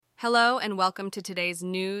Hello and welcome to today's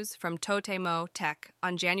news from TotemoTech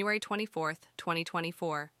on January 24th,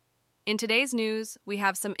 2024. In today's news, we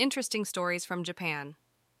have some interesting stories from Japan.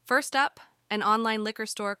 First up, an online liquor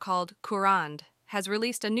store called Courand has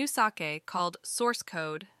released a new sake called Source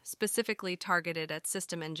Code, specifically targeted at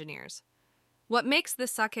system engineers. What makes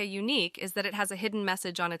this sake unique is that it has a hidden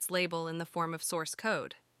message on its label in the form of source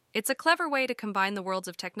code. It's a clever way to combine the worlds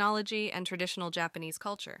of technology and traditional Japanese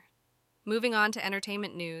culture. Moving on to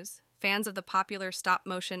entertainment news, fans of the popular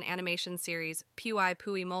stop-motion animation series Pui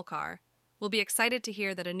Pui Molcar will be excited to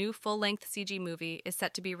hear that a new full-length CG movie is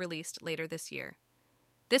set to be released later this year.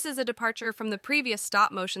 This is a departure from the previous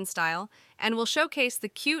stop-motion style and will showcase the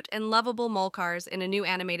cute and lovable Molcars in a new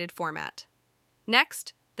animated format.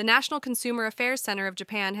 Next, the National Consumer Affairs Center of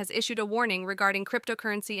Japan has issued a warning regarding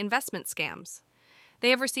cryptocurrency investment scams. They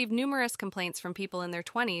have received numerous complaints from people in their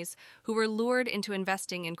 20s who were lured into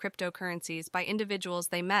investing in cryptocurrencies by individuals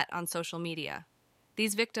they met on social media.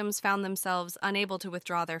 These victims found themselves unable to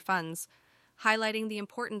withdraw their funds, highlighting the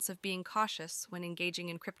importance of being cautious when engaging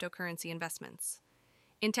in cryptocurrency investments.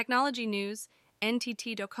 In technology news,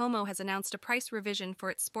 NTT Docomo has announced a price revision for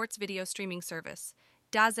its sports video streaming service,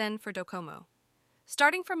 Dazen for Docomo.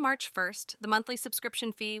 Starting from March 1st, the monthly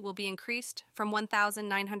subscription fee will be increased from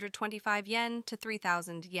 1,925 yen to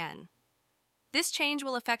 3,000 yen. This change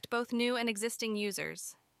will affect both new and existing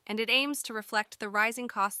users, and it aims to reflect the rising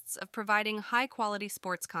costs of providing high-quality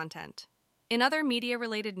sports content. In other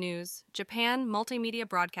media-related news, Japan Multimedia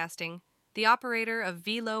Broadcasting, the operator of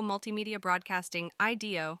Velo Multimedia Broadcasting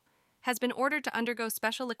IDEO, has been ordered to undergo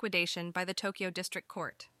special liquidation by the Tokyo District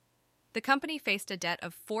Court. The company faced a debt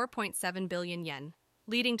of 4.7 billion yen,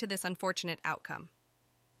 leading to this unfortunate outcome.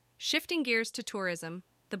 Shifting gears to tourism,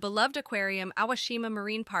 the beloved aquarium Awashima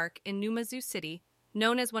Marine Park in Numazu City,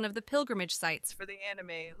 known as one of the pilgrimage sites for the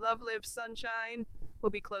anime Love Live Sunshine, will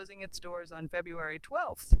be closing its doors on February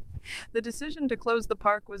 12th. The decision to close the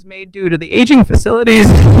park was made due to the aging facilities,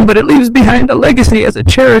 but it leaves behind a legacy as a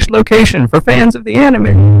cherished location for fans of the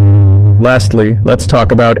anime. Lastly, let's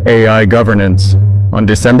talk about AI governance. On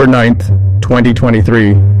December 9th,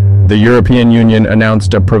 2023, the European Union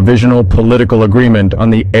announced a provisional political agreement on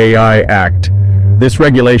the AI Act. This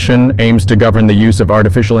regulation aims to govern the use of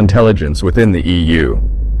artificial intelligence within the EU.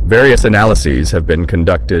 Various analyses have been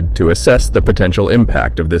conducted to assess the potential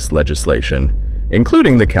impact of this legislation,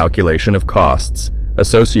 including the calculation of costs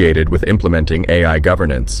associated with implementing AI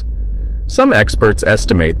governance. Some experts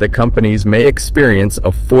estimate that companies may experience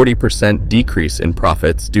a 40% decrease in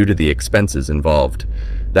profits due to the expenses involved.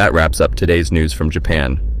 That wraps up today's news from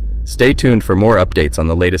Japan. Stay tuned for more updates on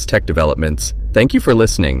the latest tech developments. Thank you for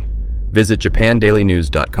listening. Visit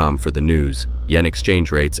japandailynews.com for the news, yen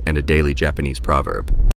exchange rates, and a daily Japanese proverb.